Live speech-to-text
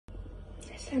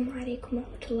Assalamualaikum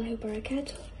warahmatullahi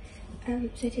wabarakatuh.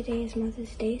 So today is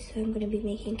Mother's Day, so I'm going to be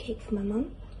making cake for my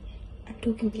mum. I'm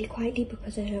talking really quietly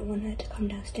because I don't want her to come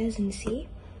downstairs and see.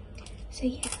 So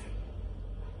yeah,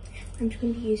 I'm just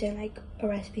going to be using like a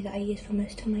recipe that I use for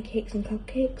most of my cakes and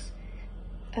cupcakes.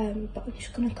 But I'm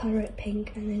just going to colour it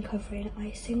pink and then cover it in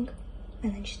icing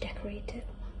and then just decorate it.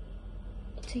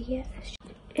 So yeah,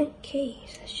 okay,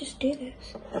 so let's just do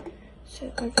this. So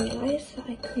I realised that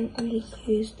I couldn't really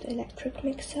use the electric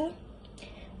mixer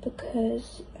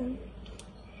because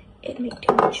it made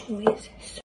too much noise.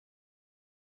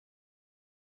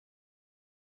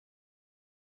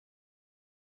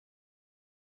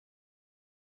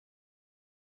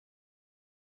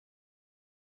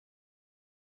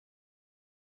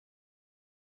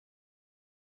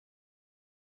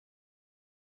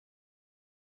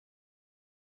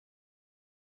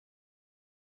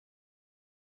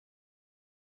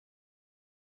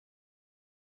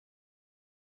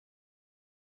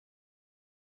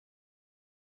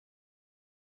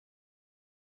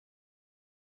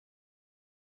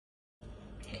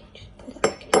 Okay, just pour that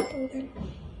back in the bowl then.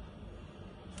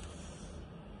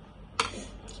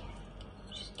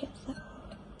 Just get that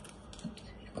all. So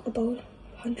we've got a bowl,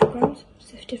 100 grams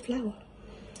sifted flour.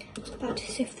 I was about to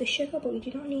sift the sugar, but we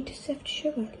do not need to sift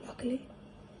sugar, luckily.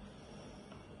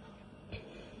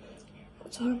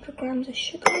 That's 100 grams of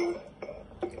sugar.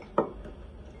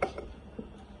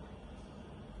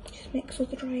 Just mix all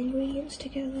the dry ingredients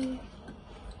together.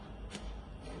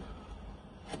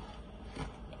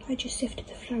 I just sifted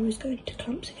the flour, is going into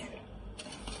clumps again.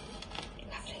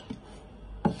 Lovely.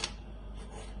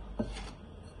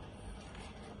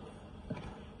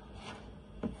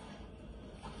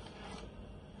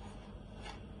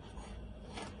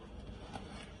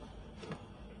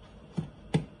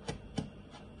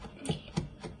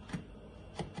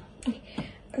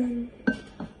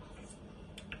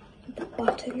 The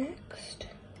butter next.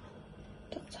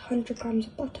 That's 100 grams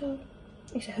of butter.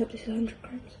 At least I hope this is 100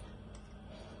 grams.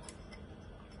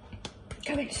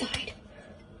 Go inside.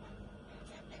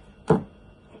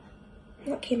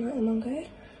 That came out in one go.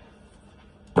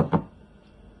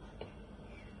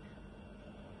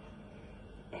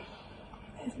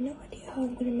 I have no idea how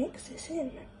I'm going to mix this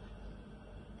in.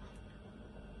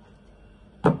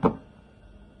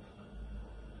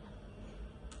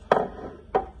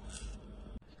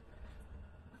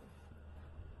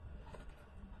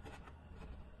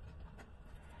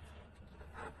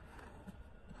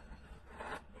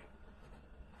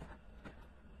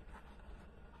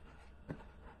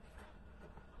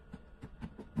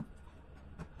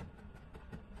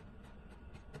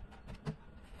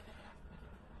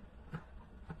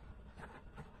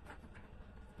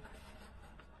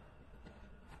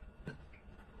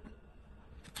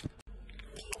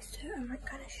 So I'm like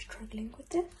kind of struggling with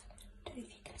this. Don't know if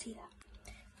you can see that.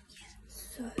 Yeah.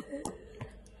 So I'm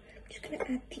just gonna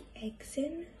add the eggs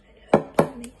in and hope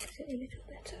that makes it a little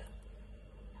better.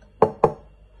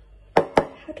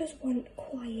 How does one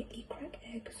quietly crack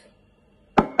eggs?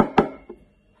 That's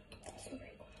not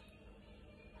very quiet.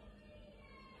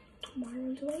 My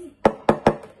runs away.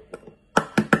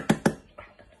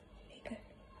 Crack. There you go.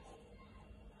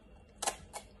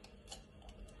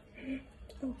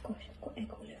 Oh gosh, I've got egg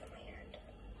all over my hand.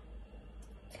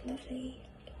 It's lovely.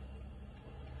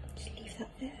 Just leave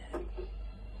that there.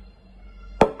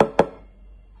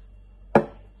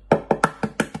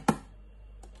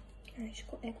 And I just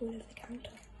got egg all over the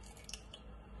counter.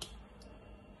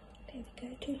 There we go,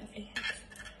 2 lovely eggs.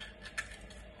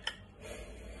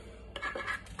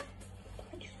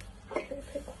 I just keep it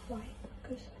a bit white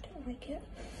because I don't like it.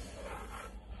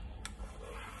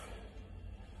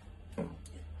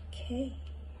 Okay.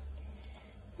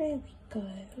 There we go,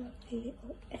 lovely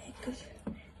little eggs.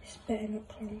 This better not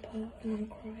clump out and then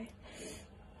cry.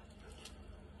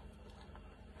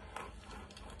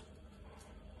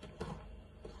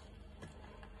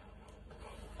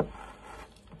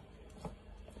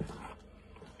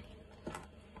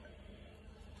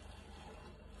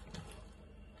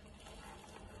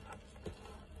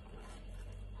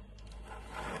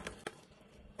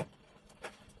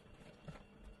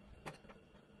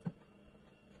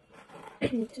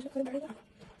 This is not going very well.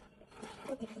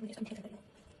 Okay, let me just come together a bit more.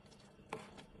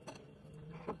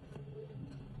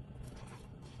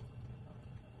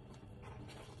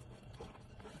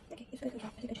 Okay, it's going to go. I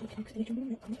think I just need to mix a little more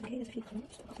and it comes okay. There's a few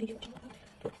clumps. I'll leave you watching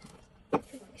that.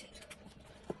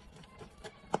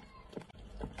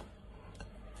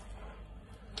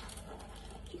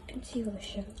 You can see all the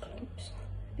sugar clumps.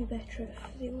 It'd be better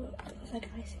if they were like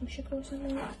icing sugar or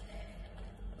something.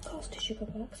 Caster sugar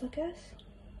works, I guess.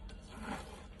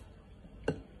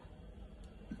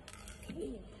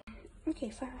 Okay,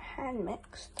 for a hand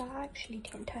mix, that actually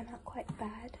didn't turn out quite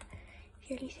bad.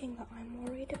 The only thing that I'm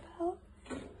worried about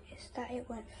is that it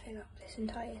won't fill up this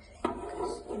entire thing,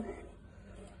 because, you know,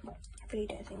 I really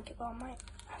don't think it will. I might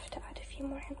have to add a few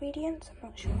more ingredients, I'm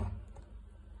not sure.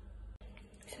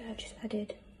 So I've just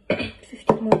added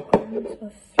 50 more grams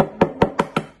of flour.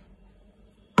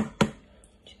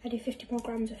 Just added 50 more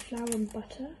grams of flour and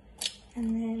butter,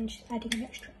 and then just adding an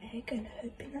extra egg and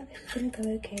hoping that this is going to go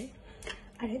okay.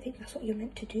 I don't think that's what you're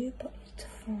meant to do, but it's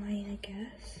fine, I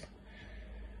guess.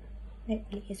 It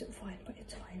really isn't fine, but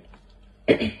it's fine.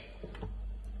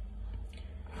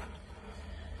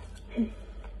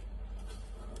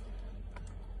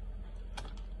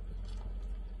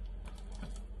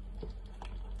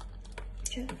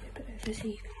 Just a bit over so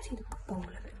you can see the bowl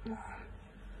a bit more.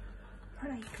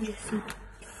 Right now you can just see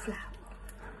the flour.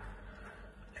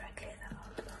 Try to clear that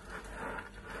up.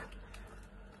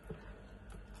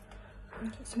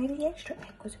 Okay, so maybe the extra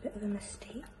egg was a bit of a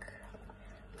mistake,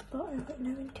 but I won't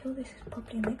know until this is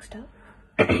properly mixed up.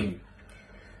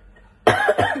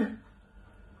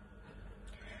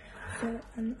 So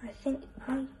I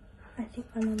think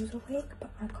my mum's awake, but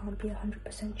I can't be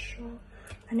 100% sure.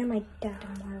 I know my dad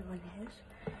and Marwan is,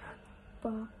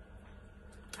 but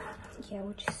yeah,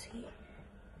 we'll just see.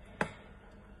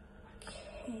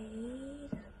 Okay,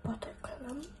 there's a butter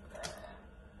clump.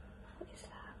 What is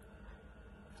that?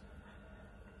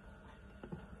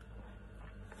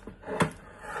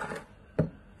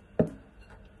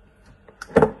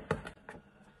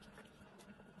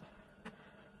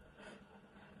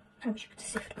 I wish you could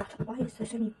sift butter. Why is there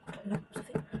so many clumps of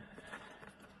it?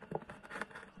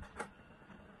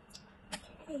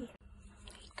 Okay, there you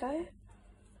go.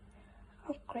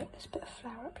 Oh great, there's a bit of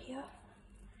flour up here.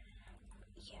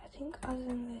 Yeah, I think other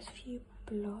than those few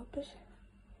blobs,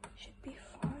 should be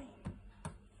fine.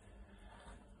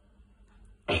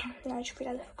 Now I just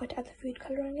realised I forgot to add the food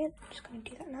colouring in. I'm just going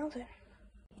to do that now then.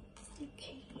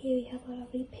 Okay, here we have our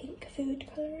lovely pink food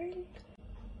colouring.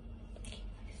 Okay,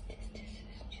 this is just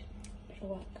a bit of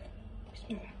work.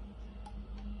 Smell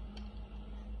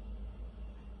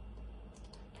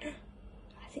that.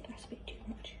 I think that's a bit too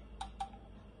much.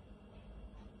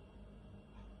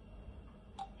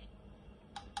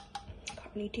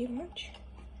 Can't really do much.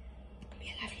 It'll be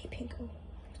a lovely pink. Oh,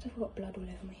 I've got blood all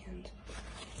over my hands.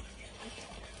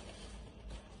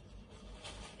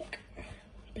 Look,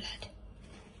 blood.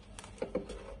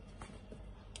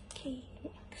 Okay,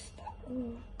 next that.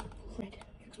 Oh, red. It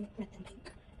looks more red than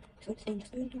pink. So it's stained the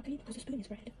spoon, luckily, because the spoon is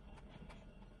red.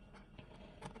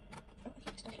 Oh, I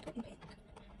just started putting pink.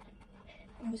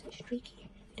 Why was it streaky?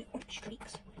 I don't want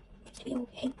streaks. I want it to be all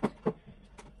pink.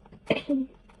 Okay,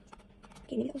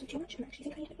 maybe that wasn't too much, and I actually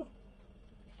think I need a bit more.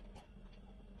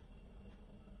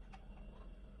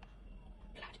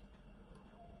 Blood.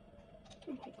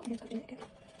 Oh, wait, I'm going to it again.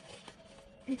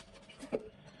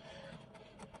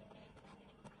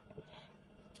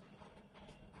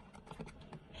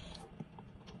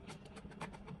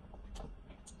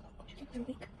 I'm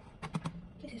weak.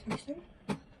 This is nice then.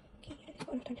 Okay, I think I've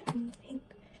got enough time to add more pink.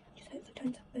 Just hope that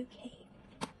turns out okay.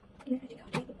 And then I think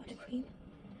I'll take the buttercream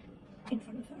in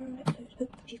front of her so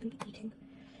hope that she's going to be eating.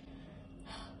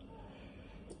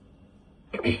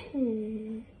 Should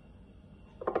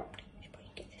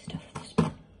probably get this stuff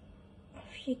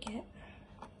off you get.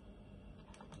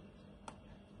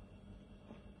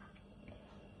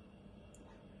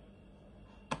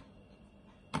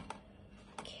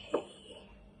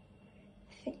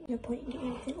 No point in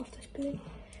getting anything off the spoon.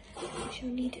 I shall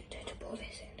need it to pour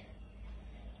this in.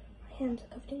 My hands are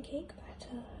covered in cake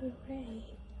batter. Hooray!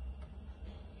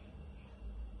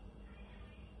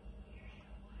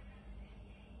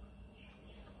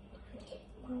 Okay,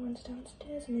 Marwan's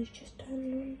downstairs and he's just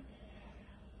turning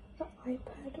on the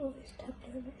iPad or his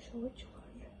tablet. I'm not sure which one.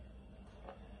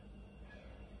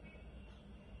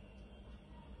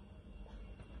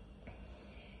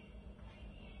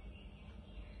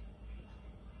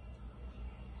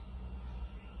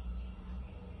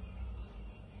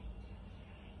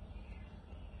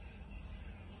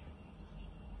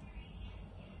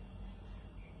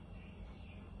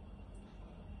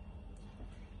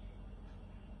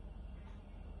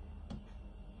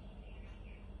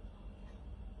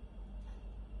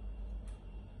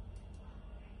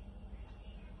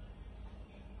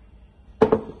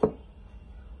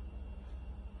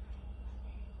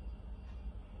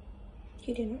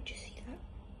 You did not just see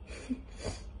that.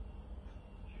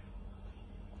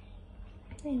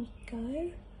 There we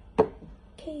go.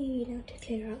 Okay, now to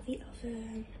clear out the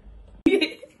oven.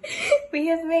 We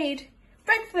have made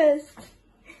breakfast.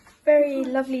 Very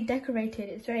lovely decorated.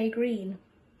 It's very green.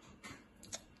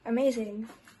 Amazing.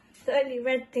 The only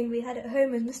red thing we had at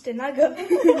home is Mr. Nugget.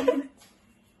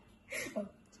 Oh,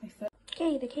 it's my foot.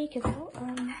 Okay, the cake is out.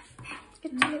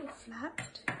 It's a little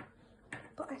flat,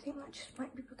 but I think that just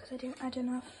might be because I didn't add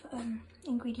enough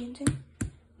ingredients in.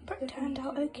 But it turned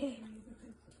out okay.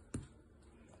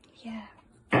 Yeah.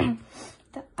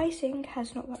 The icing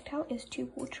has not worked out, it's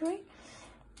too watery.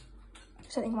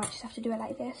 So I think I might just have to do it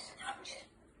like this. Just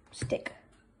stick.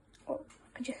 Or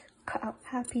I could just cut out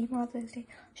Happy Mother's Day.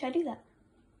 Should I do that?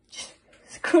 Just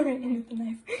score it in with the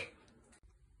knife.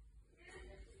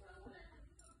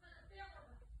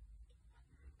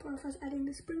 Barafa's adding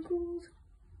the sprinkles.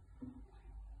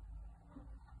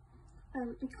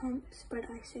 You can't spread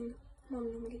icing. Mum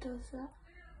normally does that.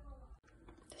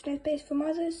 There's no space for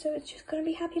mothers, so it's just gonna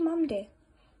be Happy Mum Day.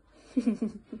 Here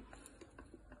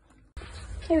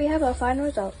we have our final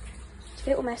result. It's a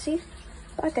little messy,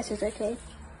 but I guess it's okay.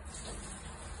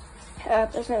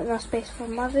 There's not enough space for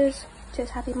mothers, so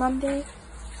it's Happy Mum Day.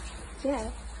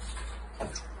 Yeah.